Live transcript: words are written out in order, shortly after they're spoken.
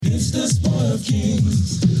It's the sport of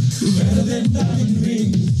kings, better than diamond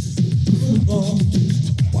rings. Football,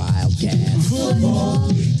 Wildcat,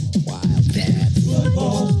 football, Wildcat,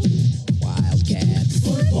 football, Wildcat,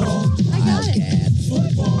 football, Wildcat,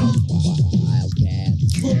 football, Wildcat.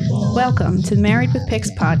 football. Welcome to the Married with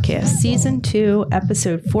Picks podcast, Season 2,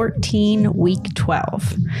 Episode 14, Week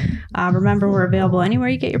 12. Remember, we're available anywhere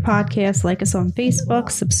you get your podcasts. Like us on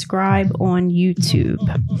Facebook, subscribe on YouTube.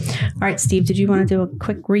 All right, Steve, did you want to do a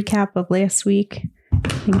quick recap of last week? I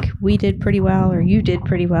think we did pretty well, or you did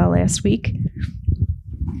pretty well last week.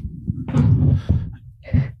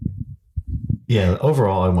 Yeah,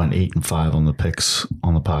 overall, I went 8-5 on the picks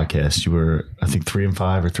on the podcast. You were, I think,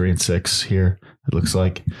 3-5 or 3-6 here. It looks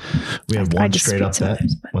like we had one straight up bet.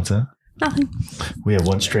 What's that? Nothing. We had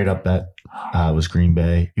one straight up bet. It was Green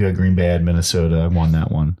Bay. You had Green Bay at Minnesota. I won that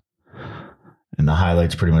one. And the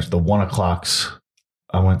highlights, pretty much the 1 o'clocks.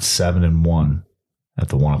 I went 7-1 at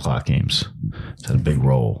the 1 o'clock games. It's had a big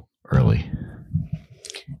roll early.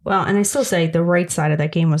 Well, and I still say the right side of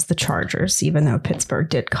that game was the Chargers, even though Pittsburgh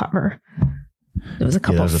did cover. There was a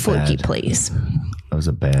couple of fluky plays. That was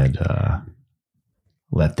a bad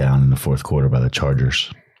letdown in the fourth quarter by the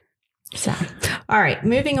Chargers. So, all right,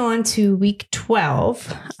 moving on to week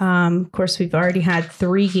 12. Of course, we've already had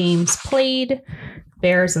 3 games played.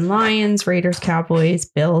 Bears and Lions, Raiders, Cowboys,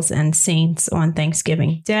 Bills, and Saints on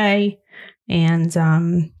Thanksgiving Day. And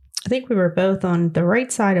I think we were both on the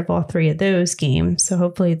right side of all 3 of those games. So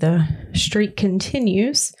hopefully the streak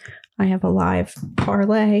continues. I have a live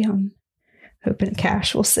parlay. I'm hoping to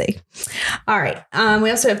cash. We'll see. All right.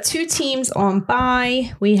 We also have 2 teams on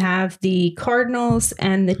bye. We have the Cardinals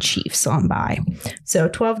and the Chiefs on bye. So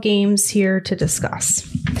 12 games here to discuss.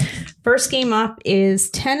 First game up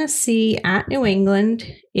is Tennessee at New England.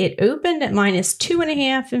 It opened at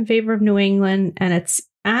 -2.5 in favor of New England, and it's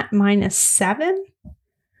at -7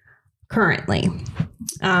 currently.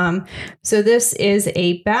 So this is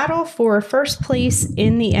a battle for first place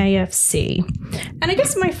in the AFC. And I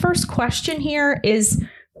guess my first question here is,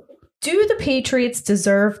 do the Patriots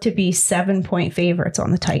deserve to be 7-point favorites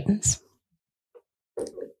on the Titans?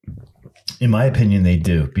 In my opinion, they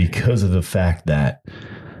do, because of the fact that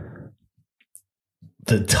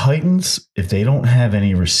the Titans, if they don't have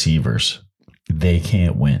any receivers, they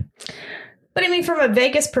can't win. But I mean, from a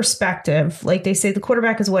Vegas perspective, like they say, the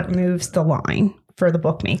quarterback is what moves the line for the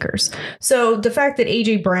bookmakers. So the fact that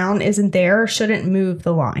A.J. Brown isn't there shouldn't move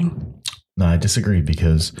the line. No, I disagree,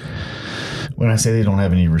 because when I say they don't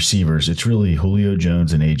have any receivers, it's really Julio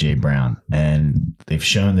Jones and A.J. Brown. And they've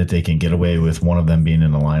shown that they can get away with one of them being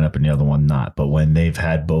in the lineup and the other one not. But when they've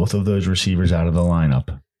had both of those receivers out of the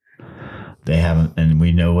lineup, they haven't. And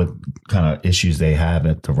we know what kind of issues they have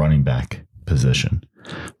at the running back position.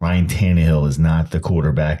 Ryan Tannehill is not the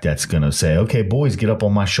quarterback that's going to say, okay, boys, get up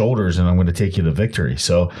on my shoulders and I'm going to take you to victory.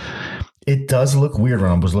 So it does look weird. When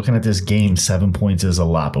I was looking at this game, 7 points is a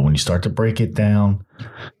lot. But when you start to break it down,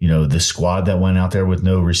 you know, the squad that went out there with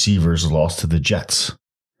no receivers lost to the Jets.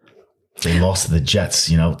 They lost to the Jets.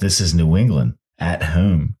 You know, this is New England at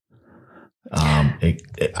home.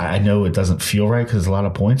 I know it doesn't feel right because it's a lot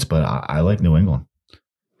of points, but I like New England.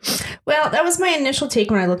 Well, that was my initial take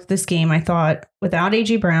when I looked at this game. I thought without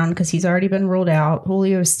A.J. Brown, because he's already been ruled out,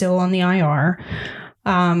 Julio is still on the IR.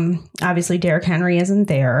 Obviously, Derrick Henry isn't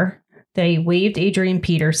there. They waived Adrian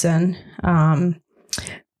Peterson.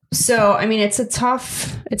 So, I mean, it's a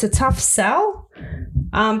tough sell.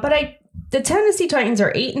 But the Tennessee Titans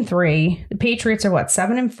are 8-3. The Patriots are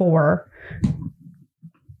 7-4.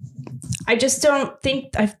 I just don't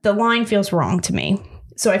think the line feels wrong to me.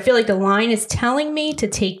 So I feel like the line is telling me to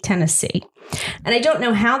take Tennessee. And I don't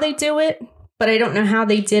know how they do it, but I don't know how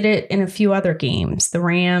they did it in a few other games. The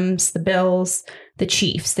Rams, the Bills, the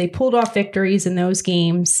Chiefs. They pulled off victories in those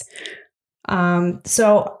games.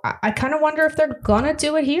 So I kind of wonder if they're going to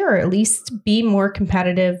do it here, or at least be more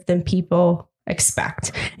competitive than people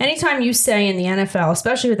expect. Anytime you say in the NFL,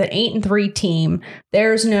 especially with an 8-3 team,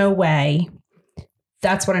 there's no way,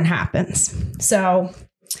 that's when it happens. So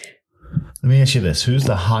let me ask you this. Who's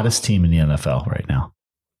the hottest team in the NFL right now?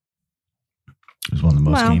 Who's won the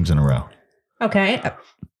most games in a row? Okay.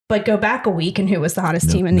 But go back a week and who was the hottest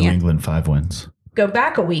team in the NFL? New England, 5 wins. Go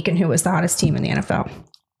back a week and who was the hottest team in the NFL?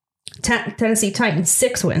 Tennessee Titans,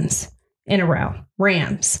 6 wins in a row.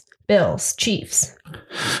 Rams, Bills, Chiefs.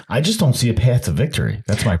 I just don't see a path to victory.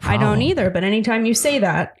 That's my problem. I don't either. But anytime you say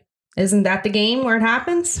that, isn't that the game where it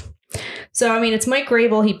happens? So, I mean, it's Mike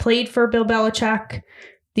Grable. He played for Bill Belichick.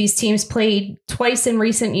 These teams played twice in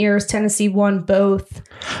recent years. Tennessee won both.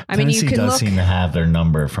 Tennessee does seem to have their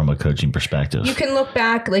number from a coaching perspective. You can look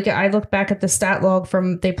back, like I look back at the stat log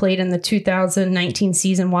from they played in the 2019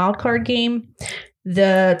 season wildcard game.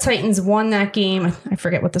 The Titans won that game. I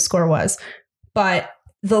forget what the score was, but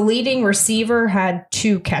the leading receiver had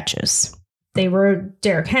 2 catches. They were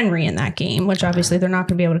Derrick Henry in that game, which obviously they're not going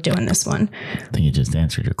to be able to do in this one. I think you just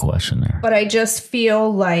answered your question there. But I just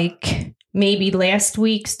feel like maybe last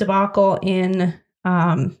week's debacle in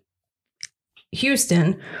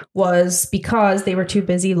Houston was because they were too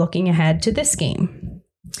busy looking ahead to this game.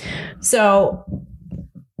 So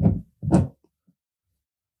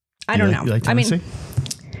I don't know. You like Tennessee?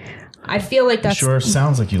 I feel like that's... Sure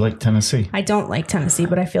sounds like you like Tennessee. I don't like Tennessee,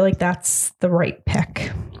 but I feel like that's the right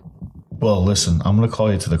pick. Well, listen, I'm going to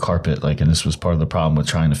call you to the carpet. And this was part of the problem with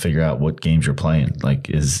trying to figure out what games you're playing.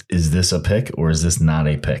 Is this a pick or is this not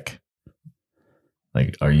a pick?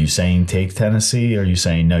 Are you saying take Tennessee? Or are you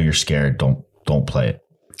saying, no, you're scared, don't play it?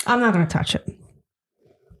 I'm not going to touch it.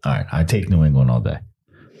 All right. I take New England all day.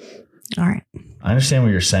 All right. I understand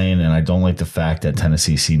what you're saying, and I don't like the fact that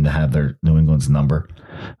Tennessee seemed to have their New England's number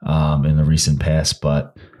in the recent past.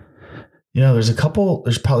 But,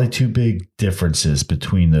 there's probably 2 big differences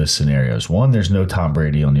between those scenarios. One, there's no Tom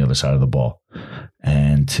Brady on the other side of the ball.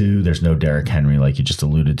 And 2, there's no Derrick Henry, like you just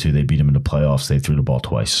alluded to. They beat him in the playoffs. They threw the ball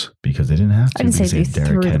twice because they didn't have to. I didn't say they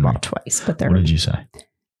threw the ball twice, but what did you say?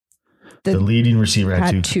 The leading receiver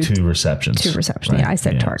had two receptions. 2 receptions. Right? Yeah, I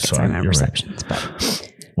said targets. So I meant receptions. Right.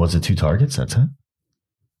 But was it 2 targets? That's it?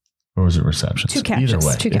 Or was it receptions? 2 catches. Either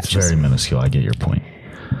way, 2 catches. It's very minuscule. I get your point.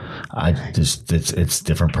 It's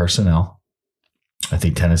different personnel. I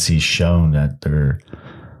think Tennessee's shown that they're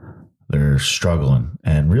struggling.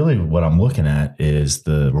 And really what I'm looking at is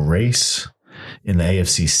the race in the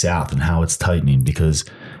AFC South and how it's tightening, because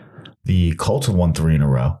the Colts have won 3 in a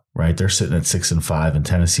row, right? They're sitting at 6-5 and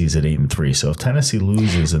Tennessee's at 8-3. So if Tennessee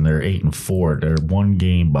loses and they're 8-4, they're 1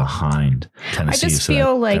 game behind Tennessee. I just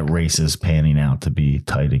feel like that race is panning out to be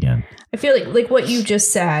tight again. I feel like what you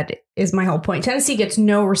just said is my whole point. Tennessee gets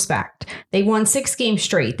no respect. They won 6 games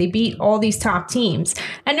straight. They beat all these top teams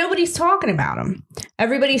and nobody's talking about them.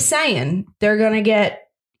 Everybody's saying they're going to get,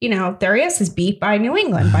 their asses beat by New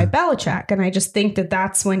England, by Belichick. And I just think that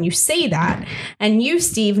that's when you say that. And you,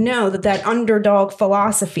 Steve, know that underdog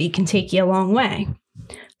philosophy can take you a long way.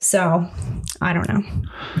 So I don't know.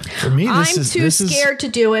 For me, I'm too scared to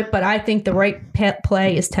do it, but I think the right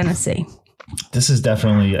play is Tennessee. This is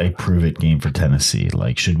definitely a prove it game for Tennessee.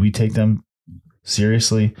 Should we take them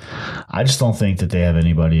seriously? I just don't think that they have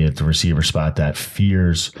anybody at the receiver spot that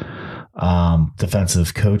fears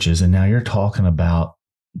defensive coaches. And now you're talking about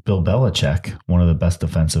Bill Belichick, one of the best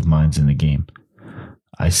defensive minds in the game.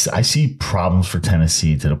 I see problems for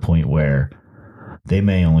Tennessee to the point where they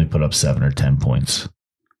may only put up 7 or 10 points.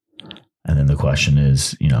 And then the question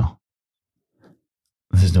is,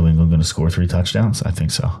 is New England going to score 3 touchdowns? I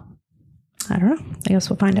think so. I don't know. I guess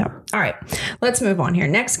we'll find out. All right, let's move on here.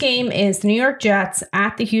 Next game is the New York Jets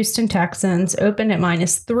at the Houston Texans. Opened at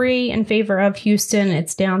 -3 in favor of Houston.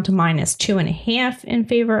 It's down to -2.5 in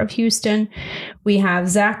favor of Houston. We have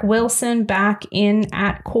Zach Wilson back in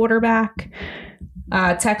at quarterback.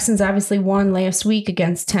 Texans obviously won last week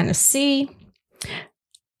against Tennessee.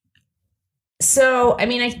 So, I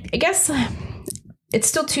guess it's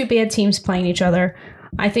still 2 bad teams playing each other.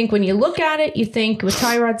 I think when you look at it, you think with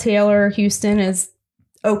Tyrod Taylor, Houston is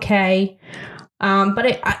okay.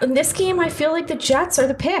 But in this game, I feel like the Jets are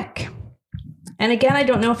the pick. And again, I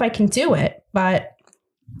don't know if I can do it, but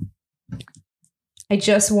I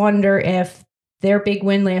just wonder if their big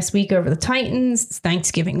win last week over the Titans, it's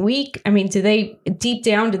Thanksgiving week. Do they deep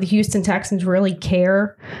down, do the Houston Texans really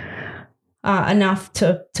care enough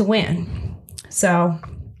to win? So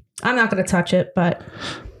I'm not going to touch it, but...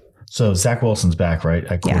 So Zach Wilson's back, right,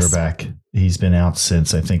 at quarterback. Yes. He's been out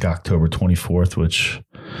since, I think, October 24th, which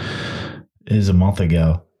is a month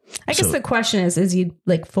ago. I guess the question is he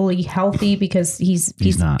fully healthy? Because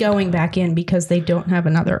he's not going back in because they don't have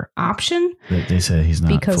another option. They say he's not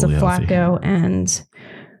because fully of Flacco healthy.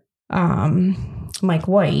 And Mike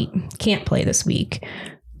White can't play this week.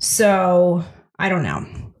 So I don't know.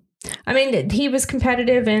 He was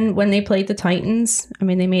competitive when they played the Titans.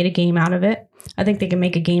 They made a game out of it. I think they can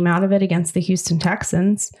make a game out of it against the Houston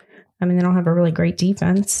Texans. They don't have a really great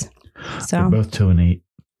defense. So they're both 2-8.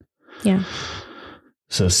 Yeah.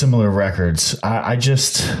 So similar records. I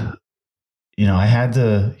just, I had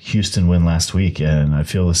the Houston win last week, and I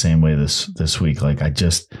feel the same way this week. I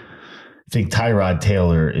just think Tyrod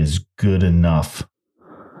Taylor is good enough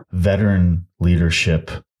veteran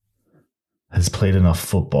leadership has played enough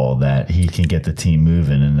football that he can get the team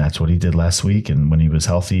moving, and that's what he did last week. And when he was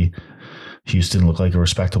healthy, Houston looked like a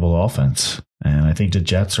respectable offense. And I think the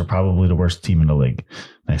Jets are probably the worst team in the league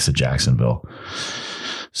next to Jacksonville.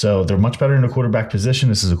 So they're much better in the quarterback position.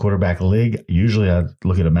 This is a quarterback league. Usually I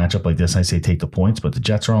look at a matchup like this and I say take the points, but the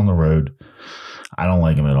Jets are on the road. I don't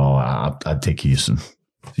like them at all. I'd take Houston.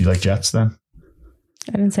 Do you like Jets then?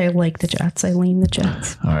 I didn't say I like the Jets. I lean the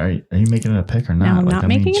Jets. All right. Are you making it a pick or not? No, I'm not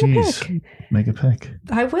making it a pick. Make a pick.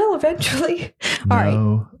 I will eventually. No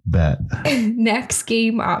All right. bet. Next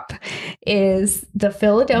game up is the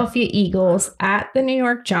Philadelphia Eagles at the New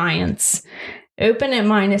York Giants. Open at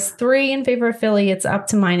 -3 in favor of Philly. It's up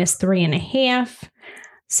to -3.5.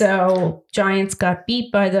 So Giants got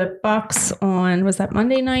beat by the Bucs on, was that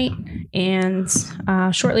Monday night? And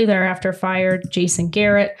shortly thereafter fired Jason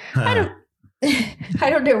Garrett. I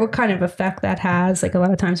don't know what kind of effect that has. Like a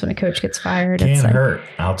lot of times when a coach gets fired, Can't it's like, hurt.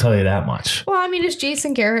 I'll tell you that much. Well, I mean, is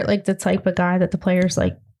Jason Garrett like the type of guy that the players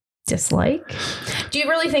like dislike? Do you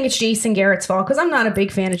really think it's Jason Garrett's fault? Because I'm not a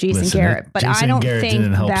big fan of Jason Garrett, but Jason I don't Garrett think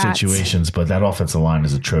didn't help that situations, but that offensive line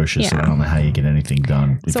is atrocious. Yeah. And I don't know how you get anything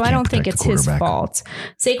done. So I don't think it's his fault.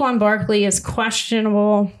 Saquon Barkley is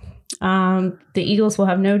questionable. The Eagles will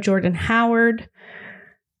have no Jordan Howard.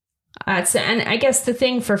 And I guess the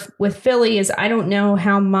thing with Philly is I don't know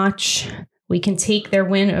how much we can take their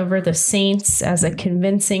win over the Saints as a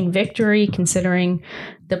convincing victory, considering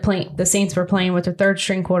the Saints were playing with their third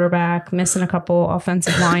string quarterback, missing a couple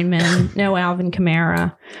offensive linemen, no Alvin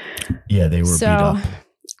Kamara. Yeah, they were beat up.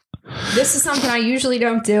 This is something I usually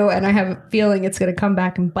don't do, and I have a feeling it's going to come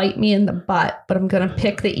back and bite me in the butt, but I'm going to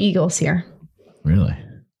pick the Eagles here. Really?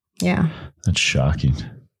 Yeah. That's shocking.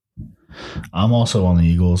 I'm also on the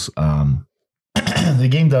Eagles. The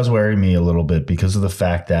game does worry me a little bit because of the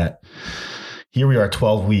fact that here we are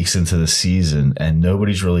 12 weeks into the season and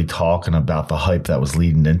nobody's really talking about the hype that was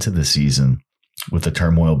leading into the season with the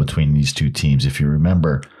turmoil between these two teams. If you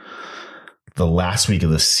remember, the last week of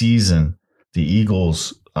the season, the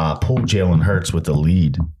Eagles pulled Jalen Hurts with the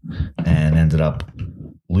lead and ended up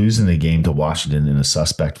losing the game to Washington in a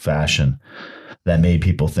suspect fashion. That made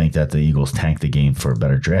people think that the Eagles tanked the game for a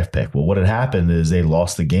better draft pick. Well, what had happened is they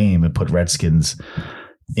lost the game and put Redskins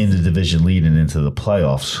in the division lead and into the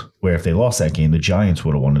playoffs, where if they lost that game, the Giants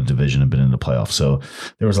would have won the division and been in the playoffs. So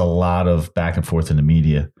there was a lot of back and forth in the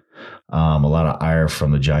media, a lot of ire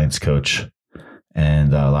from the Giants coach,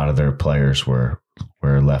 and a lot of their players were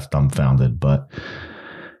left dumbfounded. But,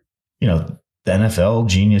 you know, the NFL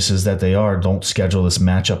geniuses that they are don't schedule this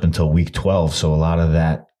matchup until week 12. So a lot of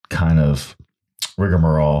that kind of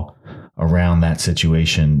rigmarole around that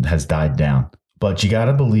situation has died down. But you got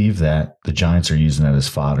to believe that the Giants are using that as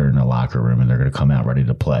fodder in the locker room and they're going to come out ready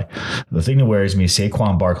to play. The thing that worries me,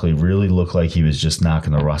 Saquon Barkley really looked like he was just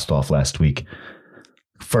knocking the rust off last week.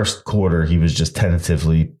 First quarter, he was just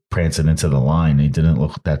tentatively prancing into the line. He didn't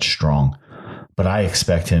look that strong. But I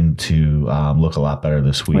expect him to look a lot better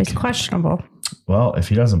this week. Well, he's questionable. Well, if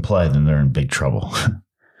he doesn't play, then they're in big trouble.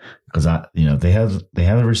 Because they have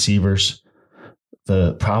the receivers.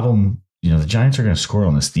 The problem, the Giants are going to score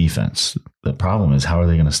on this defense. The problem is, how are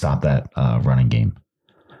they going to stop that running game?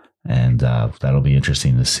 And that'll be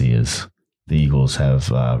interesting to see as the Eagles have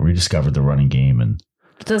rediscovered the running game. And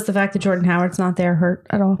does the fact that Jordan Howard's not there hurt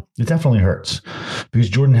at all? It definitely hurts because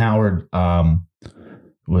Jordan Howard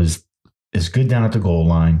is good down at the goal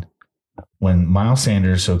line. When Miles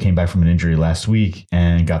Sanders came back from an injury last week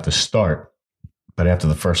and got the start, but after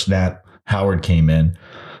the first snap, Howard came in.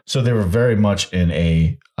 So they were very much in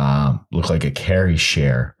a looked like a carry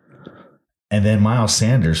share. And then Miles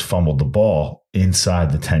Sanders fumbled the ball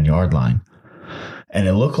inside the 10-yard line. And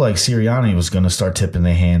it looked like Sirianni was going to start tipping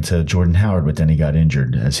the hand to Jordan Howard, but then he got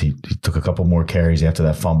injured as he took a couple more carries after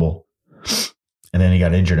that fumble. And then he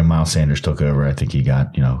got injured and Miles Sanders took over. I think he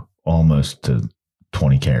got, almost to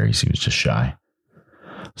 20 carries. He was just shy.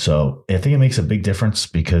 So I think it makes a big difference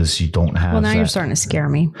because you don't have. Well, now you're starting to scare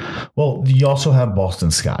me. Well, you also have Boston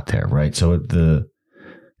Scott there, right? So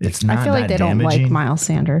it's not. I feel like they damaging. don't like Miles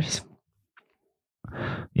Sanders.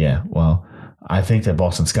 Yeah, well, I think that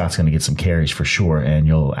Boston Scott's going to get some carries for sure, and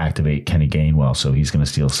you'll activate Kenny Gainwell, so he's going to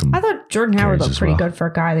steal some. I thought Jordan Howard looked pretty good for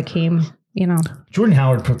a guy that came. Jordan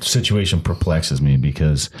Howard situation perplexes me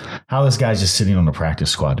because how this guy's just sitting on the practice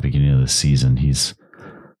squad at the beginning of the season. He's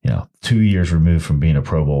 2 years removed from being a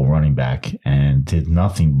Pro Bowl running back and did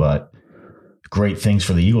nothing but great things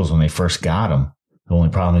for the Eagles when they first got him. The only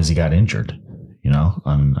problem is he got injured.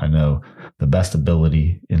 I know the best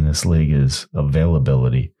ability in this league is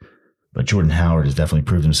availability, but Jordan Howard has definitely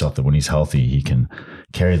proved himself that when he's healthy, he can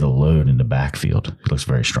carry the load in the backfield. He looks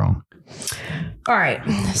very strong. All right.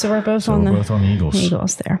 So we're both So on we're the both on the Eagles.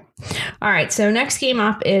 Eagles there. All right. So next game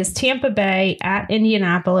up is Tampa Bay at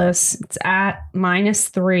Indianapolis. It's at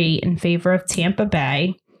 -3 in favor of Tampa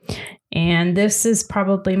Bay. And this is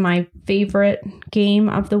probably my favorite game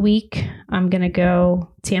of the week. I'm going to go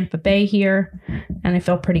Tampa Bay here, and I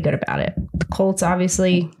feel pretty good about it. The Colts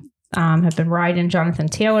obviously have been riding Jonathan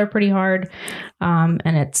Taylor pretty hard, and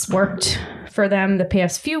it's worked for them the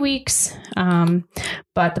past few weeks.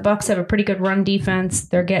 But the Bucs have a pretty good run defense.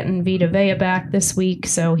 They're getting Vita Vea back this week,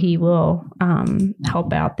 so he will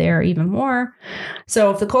help out there even more.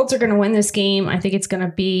 So if the Colts are going to win this game, I think it's going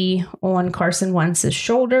to be on Carson Wentz's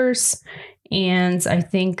shoulders. And I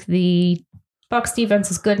think the Bucs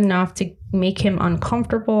defense is good enough to make him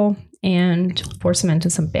uncomfortable and force him into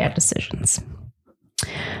some bad decisions.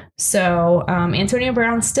 So Antonio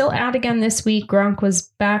Brown's still out again this week. Gronk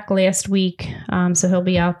was back last week, so he'll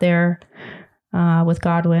be out there with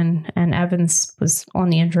Godwin. And Evans was on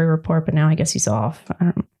the injury report, but now I guess he's off. I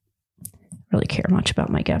don't really care much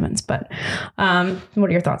about Mike Evans, but what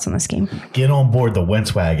are your thoughts on this game? Get on board the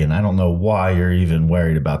Wentz wagon. I don't know why you're even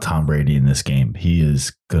worried about Tom Brady in this game. He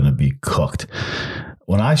is going to be cooked.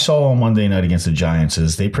 When I saw on Monday night against the Giants,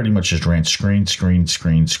 is they pretty much just ran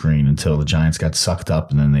screen until the Giants got sucked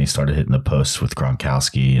up, and then they started hitting the posts with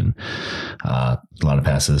Gronkowski and a lot of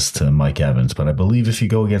passes to Mike Evans. But I believe if you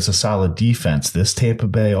go against a solid defense, this Tampa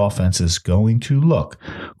Bay offense is going to look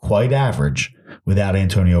quite average without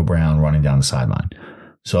Antonio Brown running down the sideline.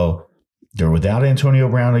 So they're without Antonio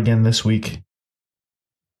Brown again this week.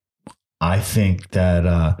 I think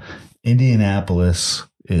that Indianapolis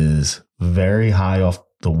is very high off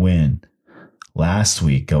the win last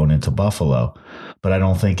week going into Buffalo, but I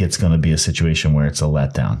don't think it's going to be a situation where it's a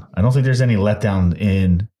letdown. I don't think there's any letdown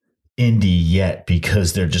in Indy yet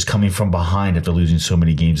because they're just coming from behind after losing so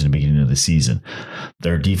many games in the beginning of the season.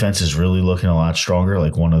 Their defense is really looking a lot stronger,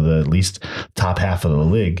 like one of the at least top half of the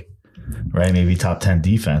league, right? Maybe top 10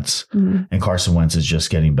 defense. Mm-hmm. And Carson Wentz is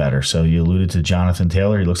just getting better. So you alluded to Jonathan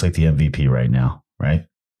Taylor. He looks like the MVP right now, right?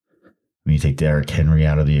 When you take Derrick Henry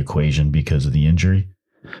out of the equation because of the injury.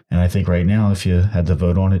 And I think right now, if you had to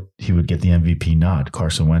vote on it, he would get the MVP nod.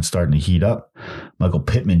 Carson Wentz starting to heat up. Michael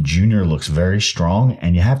Pittman Jr. looks very strong.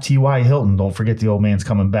 And you have T.Y. Hilton. Don't forget the old man's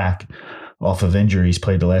coming back off of injury. He's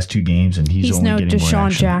played the last 2 games, and he's only no getting more Deshaun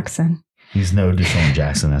action. Jackson. He's no Deshaun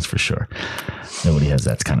Jackson, that's for sure. Nobody has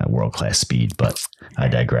that kind of world-class speed, but I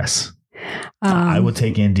digress. I would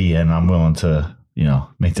take Indy, and I'm willing to,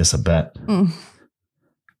 make this a bet.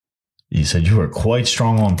 You said you were quite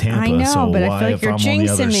strong on Tampa. I know, so but why, I feel like if you're I'm on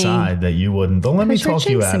the other jinxing me. side, that you wouldn't? Don't let me Because talk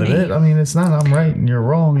you're you out of jinxing it. me. I mean, it's not I'm right and you're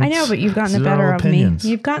wrong. I know, but you've gotten the better of me.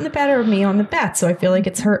 You've gotten the better of me on the bet, so I feel like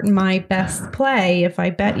it's hurting my best play if I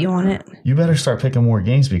bet you on it. You better start picking more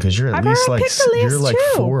games because you're at least like picked the last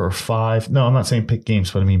 2. 4 or 5. No, I'm not saying pick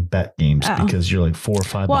games, but I mean bet games because you're like 4 or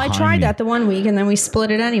 5 Well, I behind tried me. that the one week and then we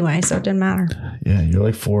split it anyway, so it didn't matter. Yeah, you're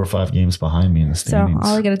like 4 or 5 games behind me in the So standings.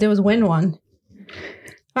 all I got to do is win one.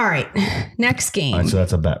 All right, next game. All right, so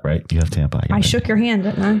that's a bet, right? You have Tampa. I shook your hand,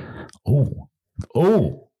 didn't I?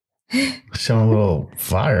 Oh, showing a little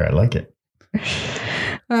fire. I like it.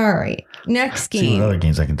 All right, next game. See what other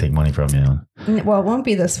games I can take money from you on. Well, it won't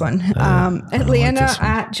be this one. Atlanta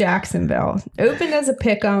at Jacksonville. Opened as a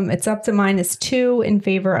pick'em. It's up to -2 in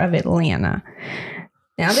favor of Atlanta.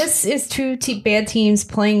 Now, this is 2 bad teams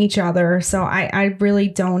playing each other, so I really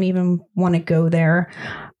don't even want to go there.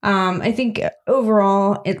 I think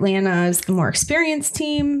overall, Atlanta is the more experienced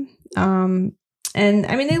team. And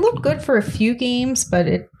I mean, they look good for a few games, but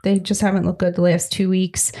they just haven't looked good the last 2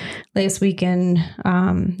 weeks. Last week in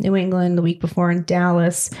New England, the week before in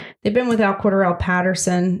Dallas. They've been without Cordarrelle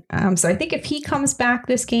Patterson. So I think if he comes back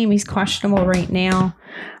this game, he's questionable right now.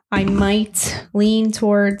 I might lean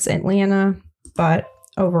towards Atlanta, but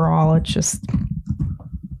overall, it's just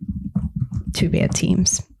 2 bad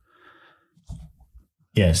teams.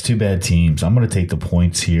 Yeah, it's 2 bad teams. I'm going to take the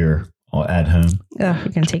points here at home. You're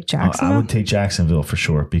going to take Jacksonville? I would take Jacksonville for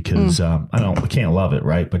sure because I can't love it,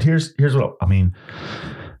 right? But here's what I mean.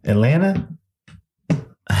 Atlanta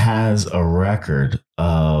has a record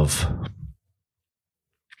of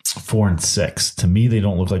 4-6. To me, they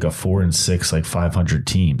don't look like a 4-6, like 500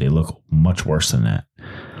 team. They look much worse than that.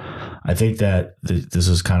 I think that this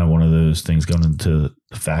is kind of one of those things going into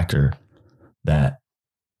the factor that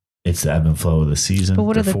it's the ebb and flow of the season.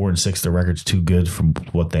 They're 4-6. Their record's too good from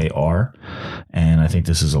what they are. And I think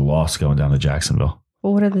this is a loss going down to Jacksonville.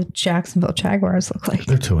 Well, what do the Jacksonville Jaguars look like?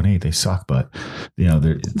 They're 2-8. They suck, but they're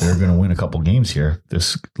going to win a couple games here. They've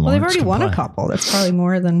already won a couple. That's probably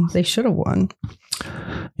more than they should have won.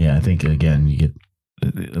 Yeah, I think again you get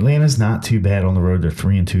Atlanta's not too bad on the road. They're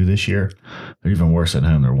 3-2 this year. They're even worse at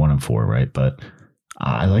home. They're 1-4, right? But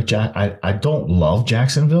I like I don't love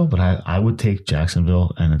Jacksonville, but I would take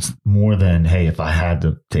Jacksonville, and it's more than, hey, if I had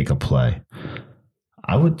to take a play,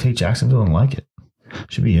 I would take Jacksonville and like it.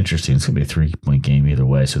 Should be interesting. It's gonna be a 3-point game either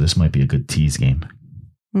way, so this might be a good tease game.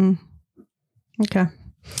 Okay.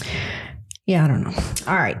 Yeah, I don't know.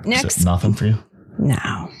 All right, next. Nothing for you?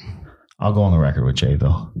 No. I'll go on the record with Jay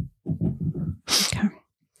though. Okay.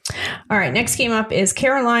 All right, next game up is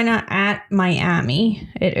Carolina at Miami.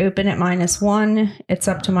 It opened at -1. It's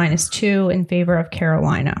up to -2 in favor of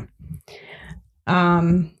Carolina.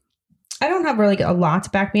 I don't have really a lot to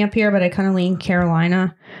back me up here, but I kind of lean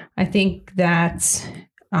Carolina. I think that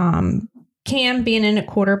Cam being in at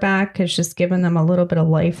quarterback has just given them a little bit of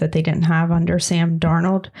life that they didn't have under Sam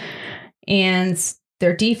Darnold. And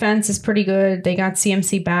their defense is pretty good. They got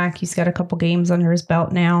CMC back. He's got a couple games under his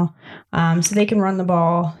belt now. So they can run the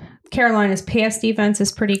ball. Carolina's pass defense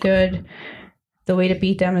is pretty good. The way to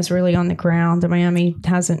beat them is really on the ground. Miami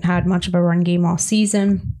hasn't had much of a run game all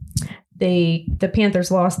season. The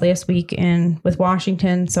Panthers lost last week with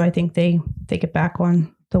Washington, so I think they get back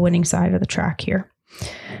on the winning side of the track here.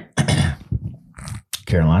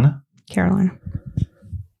 Carolina? Carolina.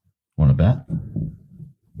 Want to bet?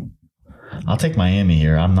 I'll take Miami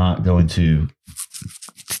here. I'm not going to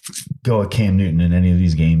go at Cam Newton in any of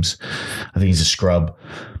these games. I think he's a scrub.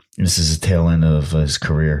 This is the tail end of his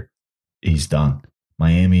career. He's done.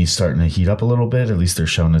 Miami's starting to heat up a little bit. At least they're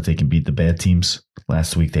showing that they can beat the bad teams.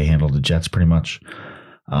 Last week they handled the Jets pretty much.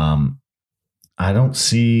 I don't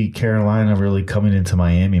see Carolina really coming into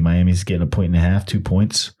Miami. Miami's getting 1.5, 2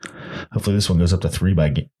 points. Hopefully this one goes up to 3 by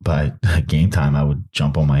game time. I would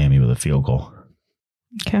jump on Miami with a field goal.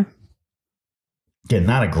 Okay. Again,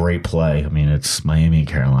 not a great play. I mean, it's Miami and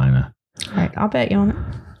Carolina. All right, I'll bet you on it.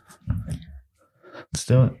 Let's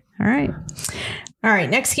do it. All right. All right,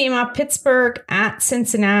 next game up, Pittsburgh at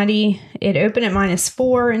Cincinnati. It opened at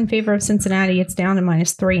 -4 in favor of Cincinnati. It's down to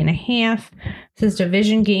 -3.5. This is a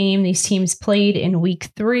division game. These teams played in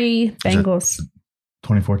week 3. Bengals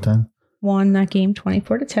 24-10? won that game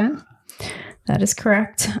 24-10. That is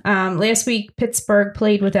correct. Last week, Pittsburgh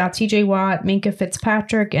played without TJ Watt, Minka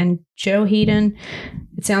Fitzpatrick, and Joe Hayden.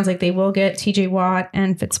 It sounds like they will get TJ Watt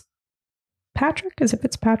and Fitzpatrick. Is it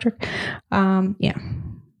Fitzpatrick? Yeah.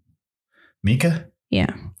 Mika?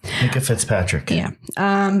 Yeah. Minka Fitzpatrick. Yeah.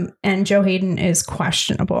 And Joe Hayden is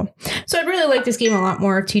questionable. So I'd really like this game a lot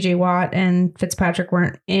more if TJ Watt and Fitzpatrick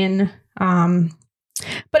weren't in.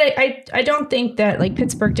 But I don't think that, like,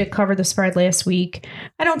 Pittsburgh did cover the spread last week.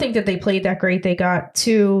 I don't think that they played that great. They got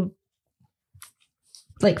 2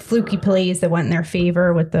 like fluky plays that went in their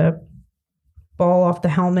favor with the ball off the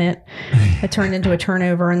helmet. It turned into a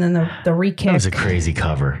turnover, and then the re-kick. That was a crazy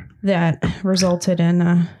cover. That resulted in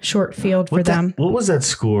a short field for them. What was that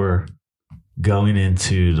score going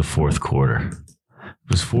into the fourth quarter?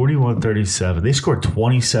 It was 41-37. They scored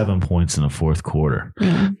 27 points in the fourth quarter.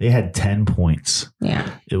 Yeah. They had 10 points. Yeah.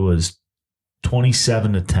 It was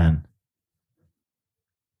 27-10.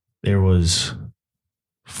 There was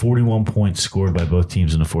 41 points scored by both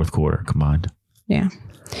teams in the fourth quarter combined. Yeah.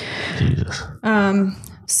 Jesus.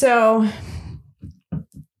 So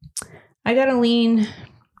I got to lean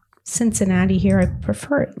Cincinnati here. I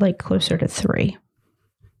prefer it like closer to 3.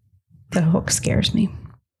 The hook scares me.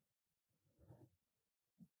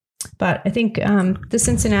 But I think the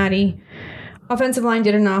Cincinnati offensive line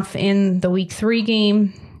did enough in the week 3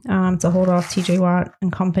 game to hold off TJ Watt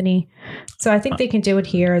and company. So I think they can do it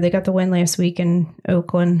here. They got the win last week in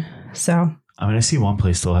Oakland. So I mean, I see one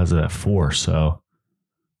place still has it at 4. So,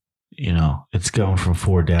 you know, it's going from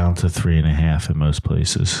 4 down to 3.5 in most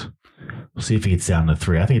places. We'll see if it gets down to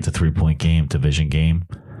 3. I think it's a 3-point game, division game.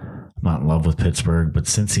 I'm not in love with Pittsburgh, but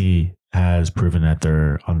since he has proven that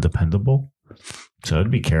they're undependable, so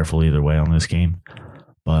I'd be careful either way on this game.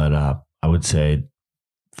 But I would say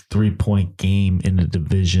 3-point game in the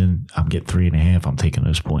division. I'm getting 3.5. I'm taking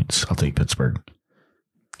those points. I'll take Pittsburgh.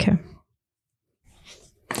 Okay.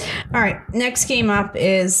 All right. Next game up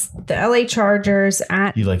is the LA Chargers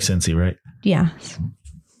at. You like Cincy, right? Yeah.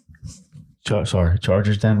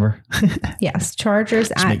 Chargers, Denver. Yes. Chargers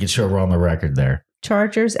Just at. making sure we're on the record there.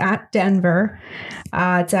 Chargers at Denver.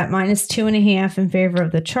 It's at -2.5 in favor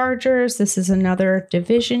of the Chargers. This is another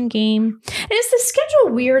division game. And is the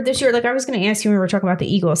schedule weird this year? Like I was going to ask you when we were talking about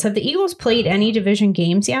the Eagles. Have the Eagles played any division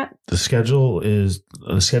games yet? The schedule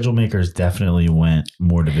makers definitely went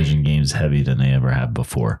more division games heavy than they ever have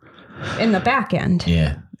before. In the back end.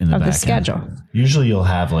 Yeah, in the of back the schedule. End. Usually you'll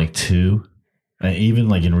have like 2 Even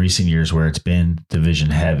like in recent years where it's been division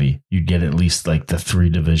heavy, you'd get at least like the 3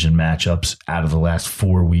 division matchups out of the last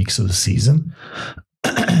 4 weeks of the season.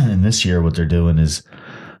 And this year, what they're doing is,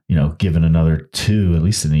 given another 2, at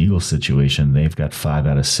least in the Eagles situation, they've got 5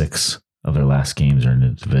 out of 6 of their last games are in the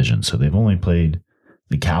division. So they've only played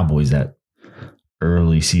the Cowboys that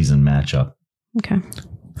early season matchup. Okay.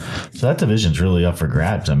 So that division's really up for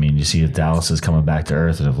grabs. I mean, you see if Dallas is coming back to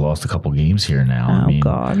earth and have lost a couple games here now.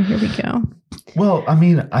 God, here we go. Well, I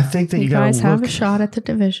mean, I think that you guys have a shot at the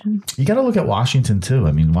division. You got to look at Washington too.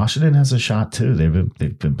 I mean, Washington has a shot too.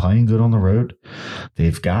 They've been playing good on the road.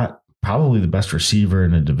 They've got probably the best receiver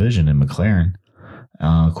in the division in McLaren.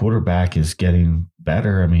 Quarterback is getting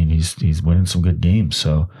better. I mean, he's winning some good games.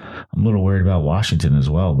 So I'm a little worried about Washington as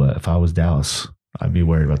well. But if I was Dallas, I'd be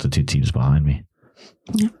worried about the 2 teams behind me.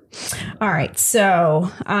 Yeah. All right.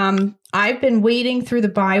 So I've been waiting through the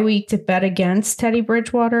bye week to bet against Teddy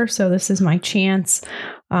Bridgewater. So this is my chance.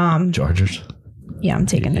 Chargers? Yeah, I'm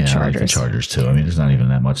taking the Chargers. I like the Chargers too. I mean, there's not even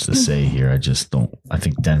that much to say here. I just don't. I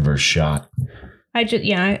think Denver's shot.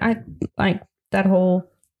 I like that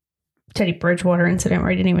whole Teddy Bridgewater incident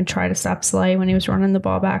where he didn't even try to stop SLATE when he was running the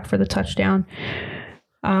ball back for the touchdown.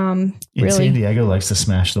 Really, San Diego likes to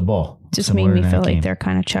smash the ball. Just made me feel like they're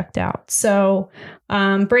kind of checked out. So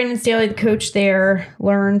Brandon Staley, the coach there,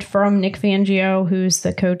 learned from Nick Fangio, who's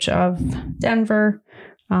the coach of Denver.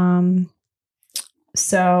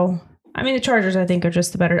 So, I mean, the Chargers, I think, are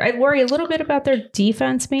just the better. I worry a little bit about their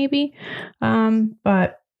defense, maybe.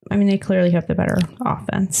 But, I mean, they clearly have the better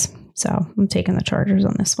offense. So, I'm taking the Chargers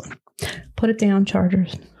on this one. Put it down,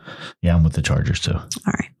 Chargers. Yeah, I'm with the Chargers, too.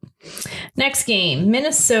 All right. Next game,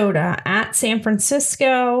 Minnesota at San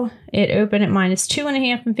Francisco. It opened at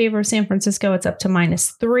 -2.5 in favor of San Francisco. It's up to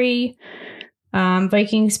 -3.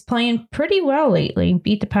 Vikings playing pretty well lately.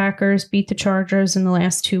 Beat the Packers, beat the Chargers in the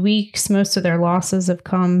last 2 weeks. Most of their losses have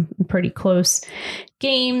come in pretty close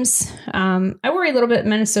games. I worry a little bit.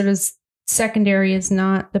 Minnesota's secondary is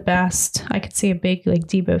not the best. I could see a big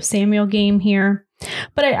Deebo Samuel game here.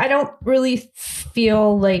 But I don't really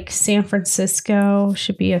feel like San Francisco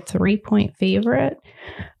should be a 3-point favorite.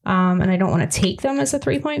 And I don't want to take them as a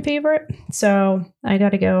 3-point favorite. So I got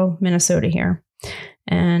to go Minnesota here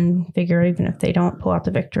and figure even if they don't pull out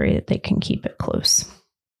the victory that they can keep it close.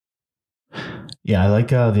 Yeah, I like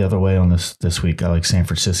the other way on this week. I like San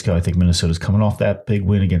Francisco. I think Minnesota's coming off that big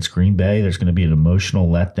win against Green Bay. There's going to be an emotional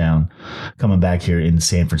letdown coming back here in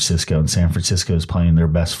San Francisco. And San Francisco is playing their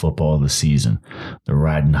best football of the season. They're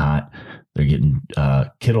riding hot. They're getting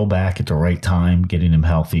Kittle back at the right time, getting him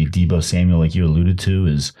healthy. Deebo Samuel, like you alluded to,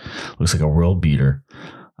 looks like a world beater.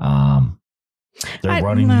 They're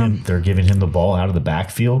running him. They're giving him the ball out of the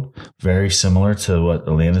backfield, very similar to what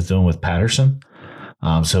Atlanta's doing with Patterson.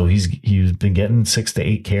 So he's been getting 6 to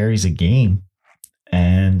 8 carries a game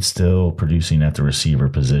and still producing at the receiver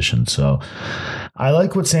position. So I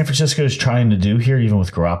like what San Francisco is trying to do here, even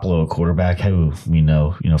with Garoppolo, a quarterback who we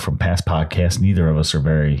know from past podcasts, neither of us are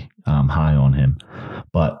very high on him.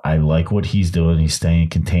 But I like what he's doing. He's staying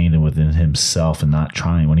contained and within himself and not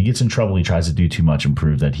trying. When he gets in trouble, he tries to do too much and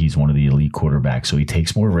prove that he's one of the elite quarterbacks. So he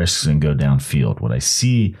takes more risks and go downfield. What I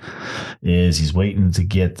see is he's waiting to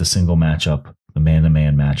get the single matchup, the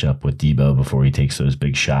man-to-man matchup with Deebo before he takes those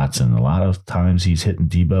big shots. And a lot of times he's hitting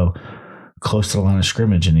Deebo close to the line of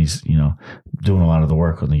scrimmage and he's, doing a lot of the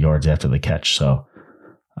work on the yards after the catch. So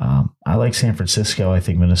I like San Francisco. I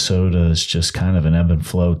think Minnesota is just kind of an ebb and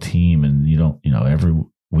flow team. And every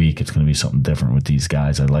week it's going to be something different with these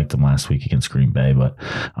guys. I liked them last week against Green Bay, but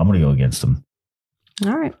I'm going to go against them.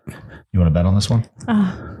 All right. You want to bet on this one?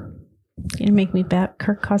 You're going to make me bet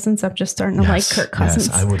Kirk Cousins? I'm just starting to like Kirk Cousins.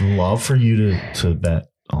 Yes, I would love for you to bet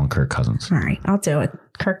on Kirk Cousins. All right, I'll do it.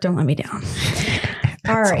 Kirk, don't let me down.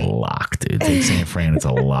 All right. It's a lock, dude. Take San Fran. It's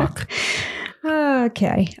a lock.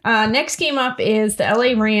 Okay. Next game up is the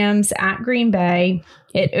LA Rams at Green Bay.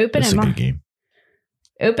 It opened That's a good game.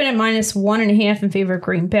 Open at -1.5 in favor of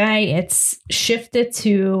Green Bay. It's shifted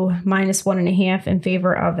to -1.5 in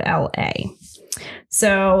favor of LA.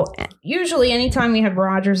 So usually anytime we have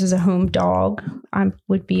Rodgers as a home dog, I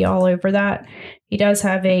would be all over that. He does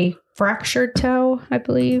have a fractured toe, I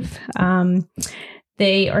believe.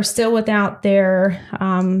 They are still without their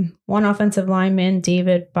one offensive lineman,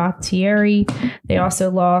 David Bakhtiari. They also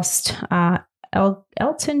lost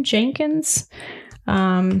Elton Jenkins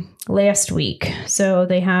last week. So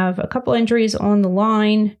they have a couple injuries on the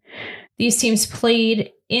line. These teams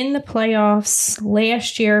played in the playoffs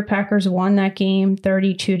last year. Packers won that game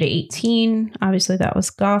 32-18. Obviously, that was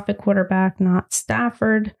Goff at quarterback, not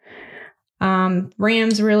Stafford.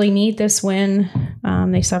 Rams really need this win.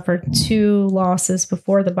 They suffered 2 losses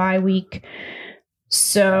before the bye week.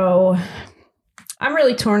 So I'm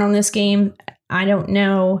really torn on this game. I don't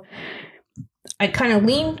know. I kind of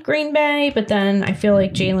lean Green Bay, but then I feel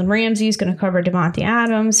like Jalen Ramsey is going to cover Devontae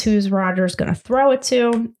Adams, who's Rodgers going to throw it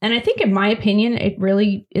to. And I think, in my opinion, it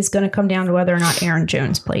really is going to come down to whether or not Aaron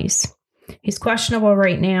Jones plays. He's questionable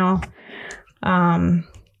right now.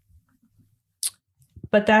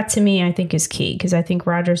 But that, to me, I think is key, because I think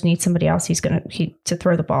Rodgers needs somebody else to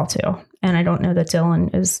throw the ball to. And I don't know that Dillon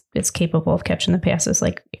is capable of catching the passes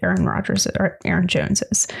like Aaron Rodgers or Aaron Jones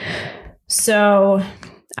is. So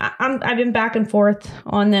I've been back and forth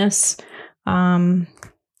on this. What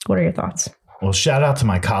are your thoughts? Well, shout out to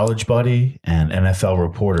my college buddy and NFL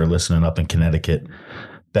reporter listening up in Connecticut,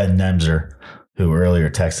 Ben Nemser, who earlier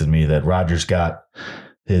texted me that Rodgers got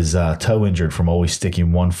his toe injured from always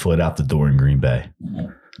sticking one foot out the door in Green Bay.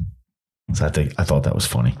 So I thought that was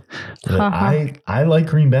funny. I like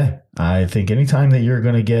Green Bay. I think anytime that you're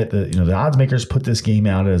going to get the odds makers put this game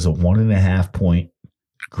out as a 1.5 point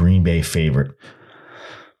Green Bay favorite.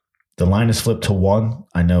 The line is flipped to 1.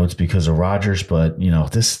 I know it's because of Rodgers, but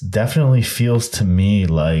this definitely feels to me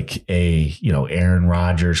like a Aaron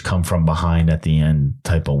Rodgers come from behind at the end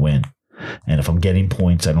type of win. And if I'm getting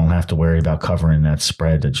points, I don't have to worry about covering that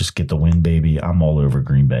spread. To just get the win, baby. I'm all over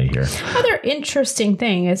Green Bay here. Other interesting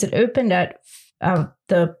thing is it opened at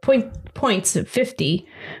the points at 50,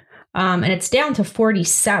 and it's down to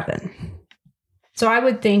 47. So I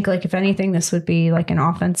would think, like, if anything, this would be like an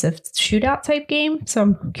offensive shootout type game. So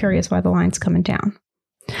I'm curious why the line's coming down.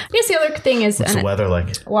 I guess the other thing is... What's the weather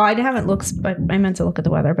like? Well, I haven't looked, but I meant to look at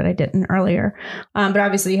the weather, but I didn't earlier. But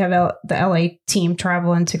obviously you have the LA team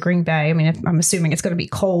traveling to Green Bay. I mean, I'm assuming it's going to be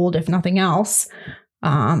cold, if nothing else.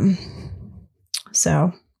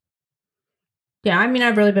 So, yeah, I mean,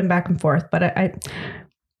 I've really been back and forth, but I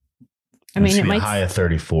mean, it might... a high of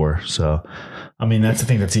 34. So, I mean, that's the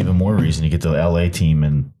thing that's even more reason you get the LA team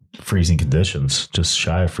in freezing conditions, just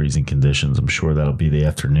shy of freezing conditions. I'm sure that'll be the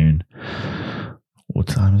afternoon. What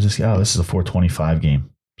time is this? Oh, this is a 4:25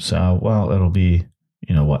 game. So, well, it'll be,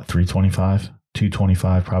 3:25,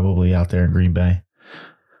 2:25 probably out there in Green Bay.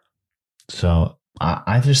 So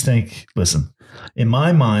I just think, listen, in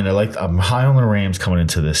my mind, I'm high on the Rams coming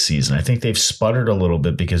into this season. I think they've sputtered a little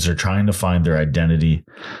bit because they're trying to find their identity.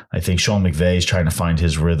 I think Sean McVay is trying to find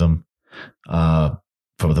his rhythm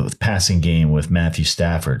for the passing game with Matthew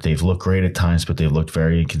Stafford. They've looked great at times, but they've looked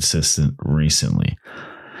very inconsistent recently.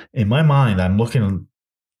 In my mind, I'm looking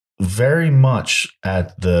very much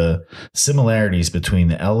at the similarities between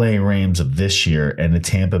the LA Rams of this year and the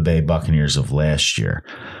Tampa Bay Buccaneers of last year.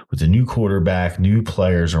 With the new quarterback, new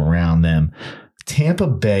players around them, Tampa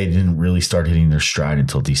Bay didn't really start hitting their stride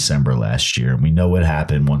until December last year. And we know what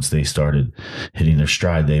happened once they started hitting their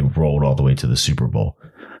stride. They rolled all the way to the Super Bowl.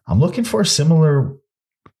 I'm looking for a similar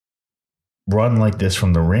run like this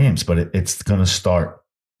from the Rams, but it's going to start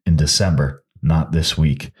in December. Not this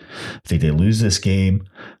week. I think they lose this game.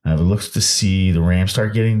 It looks to see the Rams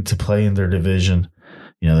start getting to play in their division.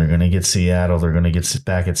 They're going to get Seattle. They're going to get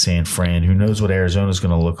back at San Fran. Who knows what Arizona's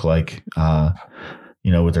going to look like,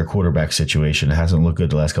 with their quarterback situation. It hasn't looked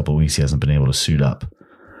good the last couple of weeks. He hasn't been able to suit up.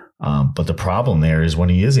 But the problem there is when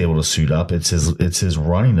he is able to suit up, it's his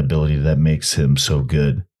running ability that makes him so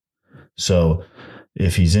good. So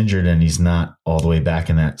if he's injured and he's not all the way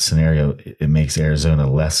back in that scenario, it makes Arizona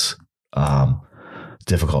less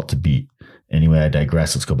difficult to beat. Anyway, I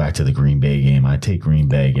digress. Let's go back to the Green Bay game. I take Green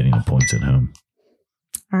Bay getting the points at home.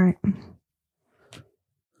 All right.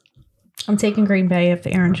 I'm taking Green Bay if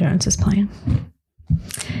Aaron Jones is playing.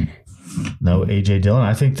 No A.J. Dillon?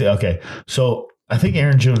 I think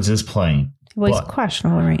Aaron Jones is playing. Well, he's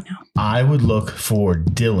questionable right now. I would look for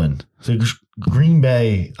Dillon. So Green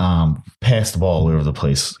Bay passed the ball all over the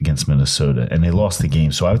place against Minnesota, and they lost the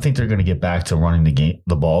game. So I would think they're going to get back to running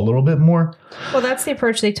the ball a little bit more. Well, that's the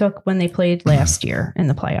approach they took when they played last year in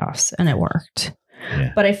the playoffs, and it worked.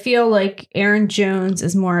 Yeah. But I feel like Aaron Jones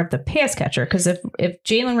is more of the pass catcher, because if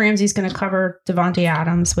Jalen Ramsey's going to cover Devontae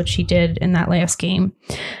Adams, which he did in that last game,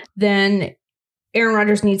 then Aaron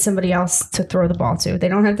Rodgers needs somebody else to throw the ball to. They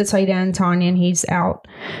don't have the tight end, Tanya, and he's out.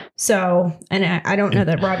 So, and I don't know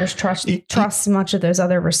that Rodgers trusts much of those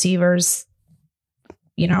other receivers,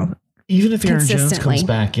 even if Aaron Jones comes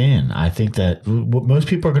back in, I think that most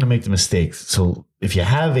people are going to make the mistake. So if you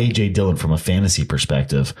have A.J. Dillon from a fantasy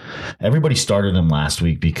perspective, everybody started him last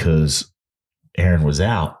week because Aaron was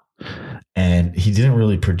out and he didn't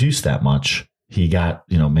really produce that much. He got,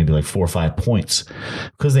 maybe like 4 or 5 points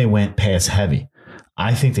because they went pass heavy.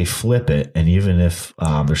 I think they flip it, and even if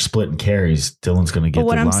they're splitting carries, Dillon's going to get the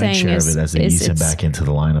lion's share of it as they ease him back into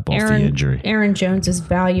the lineup off the injury. Aaron Jones's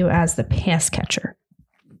value as the pass catcher.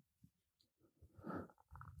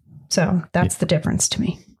 So that's the difference to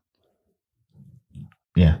me.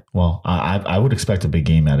 Yeah, well, I would expect a big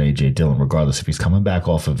game out of A.J. Dillon, regardless. If he's coming back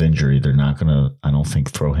off of injury, they're not going to, I don't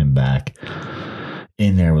think, throw him back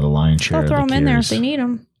in there with a lion's share. They'll throw him in there if they need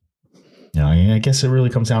him. You know, I guess it really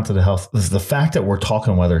comes down to the health. The fact that we're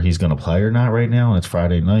talking whether he's going to play or not right now, and it's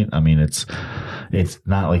Friday night. I mean, it's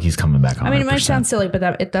not like he's coming back 100%. I mean, it might sound silly, but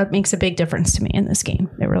that makes a big difference to me in this game.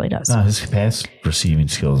 It really does. No, his pass receiving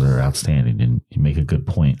skills are outstanding, and you make a good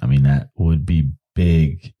point. I mean, that would be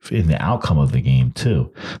big in the outcome of the game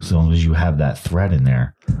too, as long as you have that threat in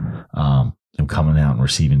there, and coming out and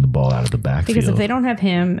receiving the ball out of the backfield. Because if they don't have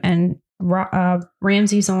him and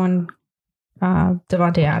Ramsey's on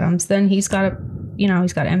Devontae Adams, then he's got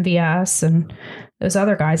MVS and those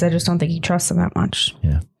other guys. I just don't think he trusts them that much.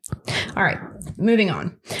 Yeah. All right, moving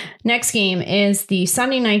on. Next game is the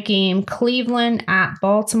Sunday night game, Cleveland at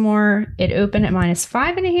Baltimore. It opened at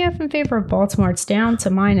 -5.5 in favor of Baltimore. It's down to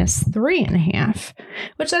 -3.5,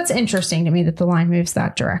 which that's interesting to me that the line moves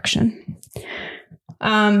that direction.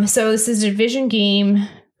 So this is a division game.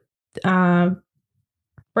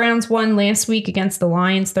 Browns won last week against the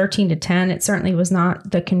Lions 13-10. It certainly was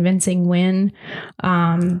not the convincing win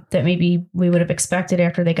that maybe we would have expected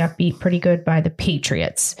after they got beat pretty good by the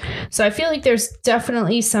Patriots. So I feel like there's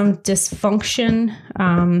definitely some dysfunction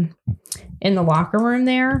in the locker room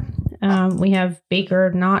there. We have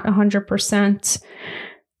Baker not 100%.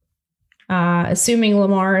 Assuming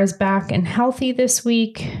Lamar is back and healthy this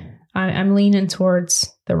week, I'm leaning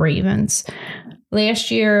towards the Ravens.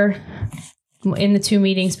 Last year, in the two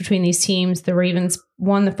meetings between these teams, the Ravens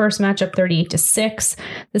won the first matchup 38-6.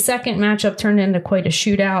 The second matchup turned into quite a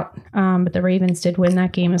shootout, but the Ravens did win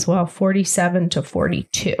that game as well,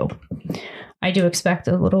 47-42. I do expect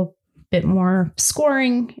a little bit more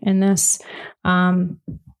scoring in this, but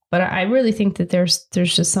I really think that there's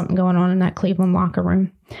just something going on in that Cleveland locker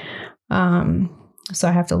room. So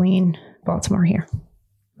I have to lean Baltimore here.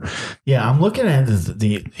 Yeah, I'm looking at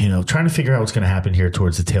the trying to figure out what's going to happen here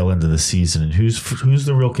towards the tail end of the season and who's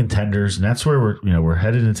the real contenders, and that's where we're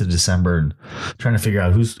headed into December and trying to figure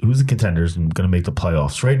out who's the contenders and going to make the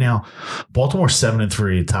playoffs. Right now, Baltimore's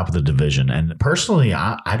 7-3, top of the division, and personally,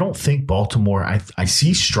 I don't think Baltimore. I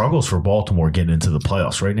see struggles for Baltimore getting into the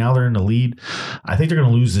playoffs. Right now, they're in the lead. I think they're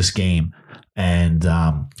going to lose this game. And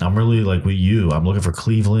I'm really like with you. I'm looking for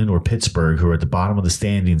Cleveland or Pittsburgh, who are at the bottom of the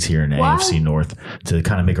standings here in the AFC North, to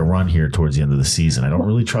kind of make a run here towards the end of the season. I don't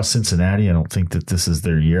really trust Cincinnati. I don't think that this is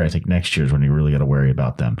their year. I think next year is when you really got to worry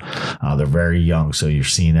about them. They're very young, so you're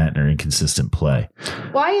seeing that in their inconsistent play.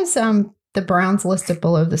 Why is the Browns listed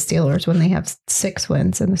below the Steelers when they have 6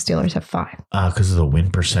 wins and the Steelers have 5? Because of the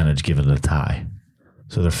win percentage given the tie.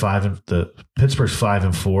 So they're Pittsburgh's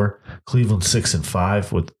 5-4, Cleveland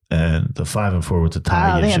 6-5 and the 5-4 with the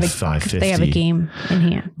tie gives you 550. They have a game in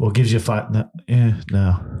hand. Well, it gives you 5.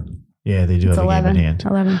 No. Yeah, they do have 11, a game in hand.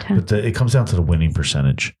 11-10. But it comes down to the winning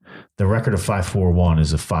percentage. The record of 5-4-1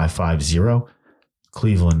 is a 5-5-0.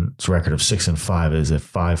 Cleveland's record of 6-5 is a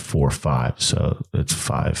 5-4-5. So it's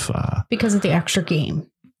 5. Because of the extra game.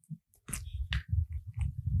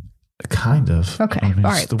 Kind of. Okay. All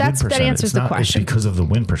right. That answers the question. It's because of the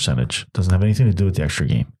win percentage. It doesn't have anything to do with the extra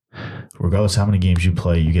game. Regardless of how many games you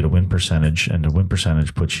play, you get a win percentage, and the win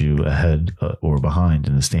percentage puts you ahead or behind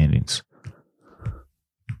in the standings.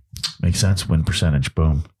 Makes sense? Win percentage.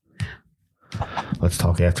 Boom. Let's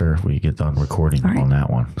talk after we get done recording on that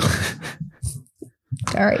one.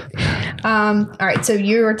 All right. All right. So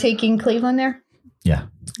you are taking Cleveland there? Yeah.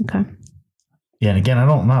 Okay. Yeah, and again, I'm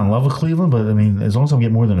not in love with Cleveland, but I mean, as long as I'm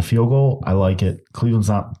getting more than a field goal, I like it. Cleveland's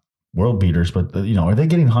not world beaters, but are they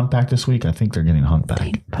getting Hunt back this week? I think they're getting Hunt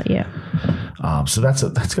back. Yeah. So that's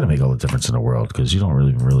going to make all the difference in the world, because you don't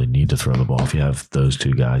really need to throw the ball if you have those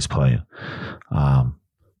two guys playing.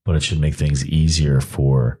 But it should make things easier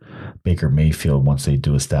for Baker Mayfield once they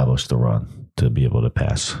do establish the run to be able to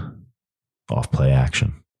pass off play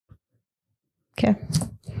action. Okay.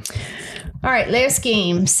 All right, last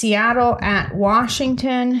game, Seattle at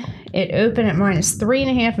Washington. It opened at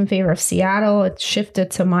 -3.5 in favor of Seattle. It shifted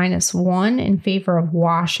to -1 in favor of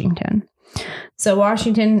Washington. So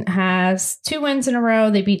Washington has 2 wins in a row.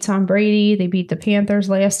 They beat Tom Brady. They beat the Panthers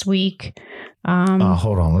last week.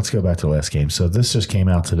 Hold on. Let's go back to the last game. So this just came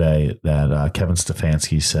out today that Kevin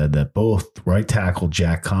Stefanski said that both right tackle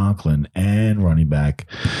JACLYN and running back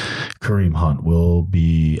Kareem Hunt will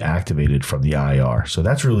be activated from the IR. So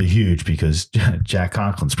that's really huge, because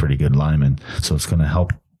JACLYN's pretty good lineman. So it's going to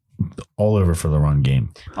help all over for the run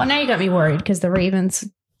game. Well, now you got me worried, because the Ravens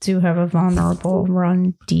do have a vulnerable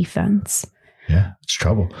run defense. Yeah, it's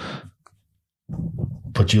trouble.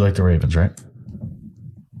 But you like the Ravens, right?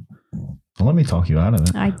 Well, let me talk you out of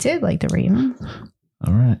it. I did like the Ravens.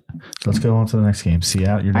 All right. So let's go on to the next game.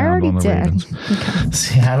 Seattle, you're down on the Ravens. Okay.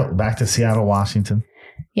 Seattle, back to Seattle, Washington.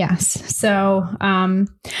 Yes. So,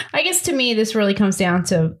 I guess to me, this really comes down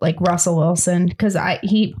to like Russell Wilson, because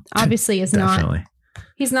he obviously is Definitely.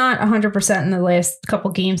 he's not 100% in the last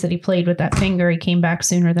couple games that he played with that finger. He came back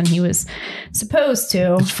sooner than he was supposed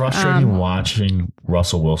to. It's frustrating watching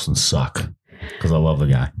Russell Wilson suck because I love the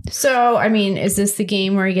guy. So, I mean, is this the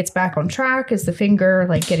game where he gets back on track? Is the finger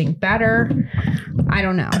like getting better? I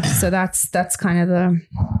don't know. So that's kind of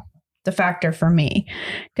the factor for me,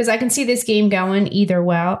 because I can see this game going either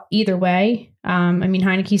way. I mean,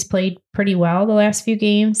 Heineke's played pretty well the last few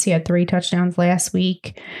games. He had 3 touchdowns last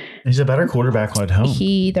week. He's a better quarterback at home.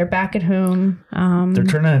 They're back at home. They're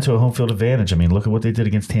turning it into a home field advantage. I mean, look at what they did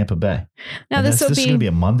against Tampa Bay. Now this is going to be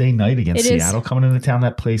a Monday night against Seattle coming into town.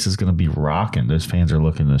 That place is going to be rocking. Those fans are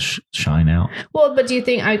looking to shine out. Well, but do you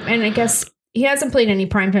think? I guess he hasn't played any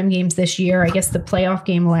primetime games this year. I guess the playoff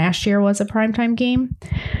game last year was a primetime game.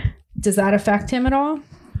 Does that affect him at all?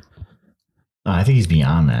 I think he's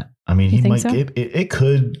beyond that. I mean, he might. So? It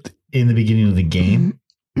could in the beginning of the game.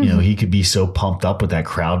 You know, he could be so pumped up with that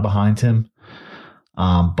crowd behind him.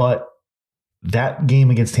 But that game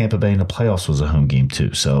against Tampa Bay in the playoffs was a home game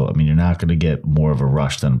too. So I mean, you're not going to get more of a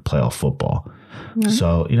rush than playoff football. Mm-hmm.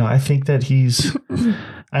 So I think that he's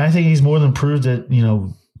more than proved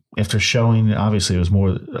that. After showing, obviously, it was more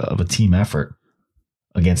of a team effort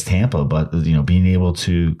against Tampa, but being able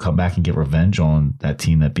to come back and get revenge on that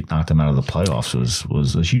team that knocked them out of the playoffs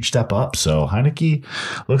was a huge step up. So Heineke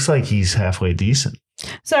looks like he's halfway decent.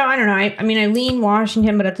 So I don't know. I mean, I lean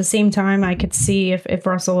Washington, but at the same time, I could see if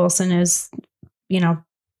Russell Wilson is,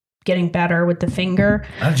 getting better with the finger.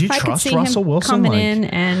 Do you trust Russell Wilson coming in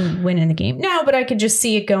and winning the game? No, but I could just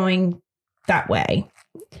see it going that way.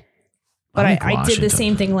 But I did the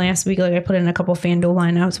same thing last week. Like I put in a couple FanDuel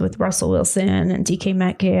lineups with Russell Wilson and DK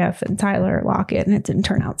Metcalf and Tyler Lockett, and it didn't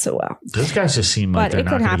turn out so well. Those guys just seem like they're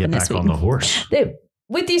not going to get back on the horse.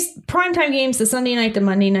 With these primetime games, the Sunday night, the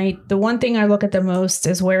Monday night, the one thing I look at the most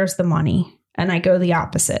is where's the money? And I go the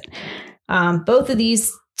opposite. Both of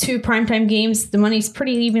these 2 primetime games, the money's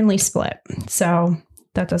pretty evenly split. So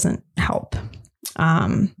that doesn't help.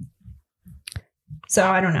 So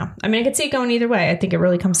I don't know. I mean, I could see it going either way. I think it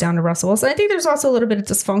really comes down to Russell Wilson. I think there's also a little bit of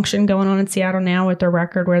dysfunction going on in Seattle now with their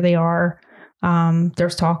record where they are.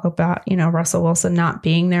 There's talk about, Russell Wilson not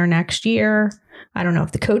being there next year. I don't know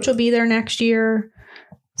if the coach will be there next year.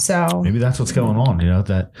 So maybe that's what's going on.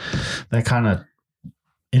 That kind of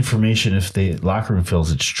information, if the locker room feels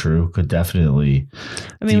it's true, could definitely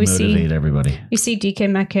demotivate everybody. You see DK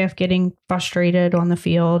Metcalf getting frustrated on the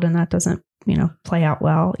field, and that doesn't play out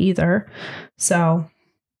well either. So,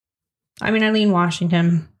 I mean, I lean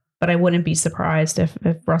Washington, but I wouldn't be surprised if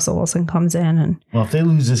Russell Wilson comes in and. Well, if they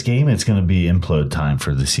lose this game, it's going to be implode time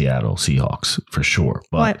for the Seattle Seahawks for sure.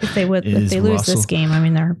 But if they lose this game, I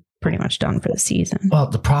mean, they're pretty much done for the season. Well,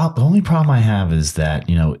 the only problem I have is that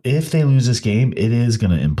if they lose this game, it is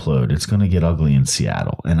going to implode. It's going to get ugly in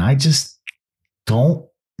Seattle, and I just don't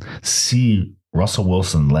see Russell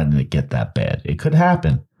Wilson letting it get that bad. It could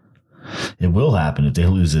happen. It will happen if they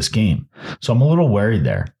lose this game. So I'm a little worried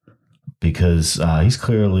there because he's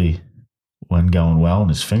clearly, when going well and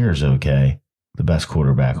his finger's okay, the best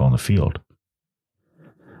quarterback on the field.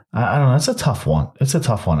 I don't know. It's a tough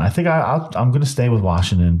one. I think I'm going to stay with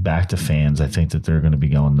Washington. Back to fans. I think that they're going to be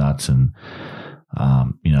going nuts. And,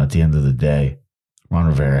 at the end of the day, Ron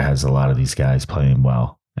Rivera has a lot of these guys playing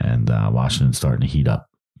well, and Washington's starting to heat up.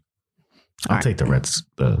 I'll take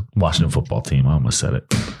the Washington football team. I almost said it.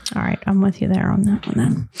 All right. I'm with you there on that one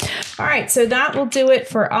then. All right. So that will do it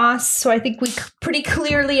for us. So I think we pretty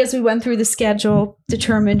clearly, as we went through the schedule,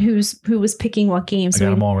 determined who was picking what games. I got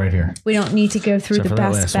them all right here. We don't need to go through the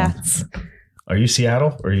best bets. Are you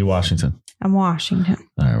Seattle or are you Washington? I'm Washington.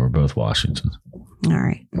 All right. We're both Washington. All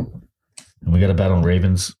right. And we got to bet on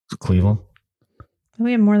Ravens, Cleveland.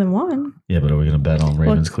 We have more than one. Yeah, but are we going to bet on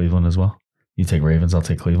Ravens, Cleveland as well? You take Ravens, I'll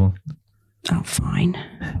take Cleveland. Oh, fine.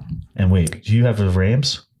 And wait, do you have the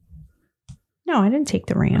Rams? No, I didn't take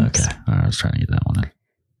the Rams. Okay. All right, I was trying to get that one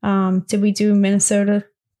in. Did we do Minnesota,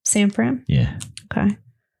 San Fran? Yeah. Okay.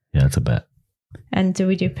 Yeah, that's a bet. And did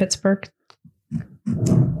we do Pittsburgh?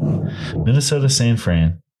 Minnesota, San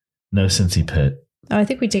Fran. No Cincy Pitt. Oh, I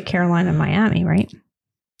think we did Carolina, Miami, right?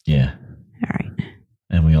 Yeah. All right.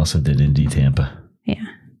 And we also did Indy, Tampa. Yeah.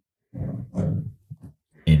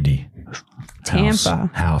 Indy. Tampa.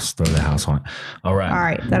 House. Throw the house on it. All right. All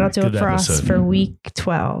right. That'll do it for us for week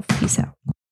 12. Peace out.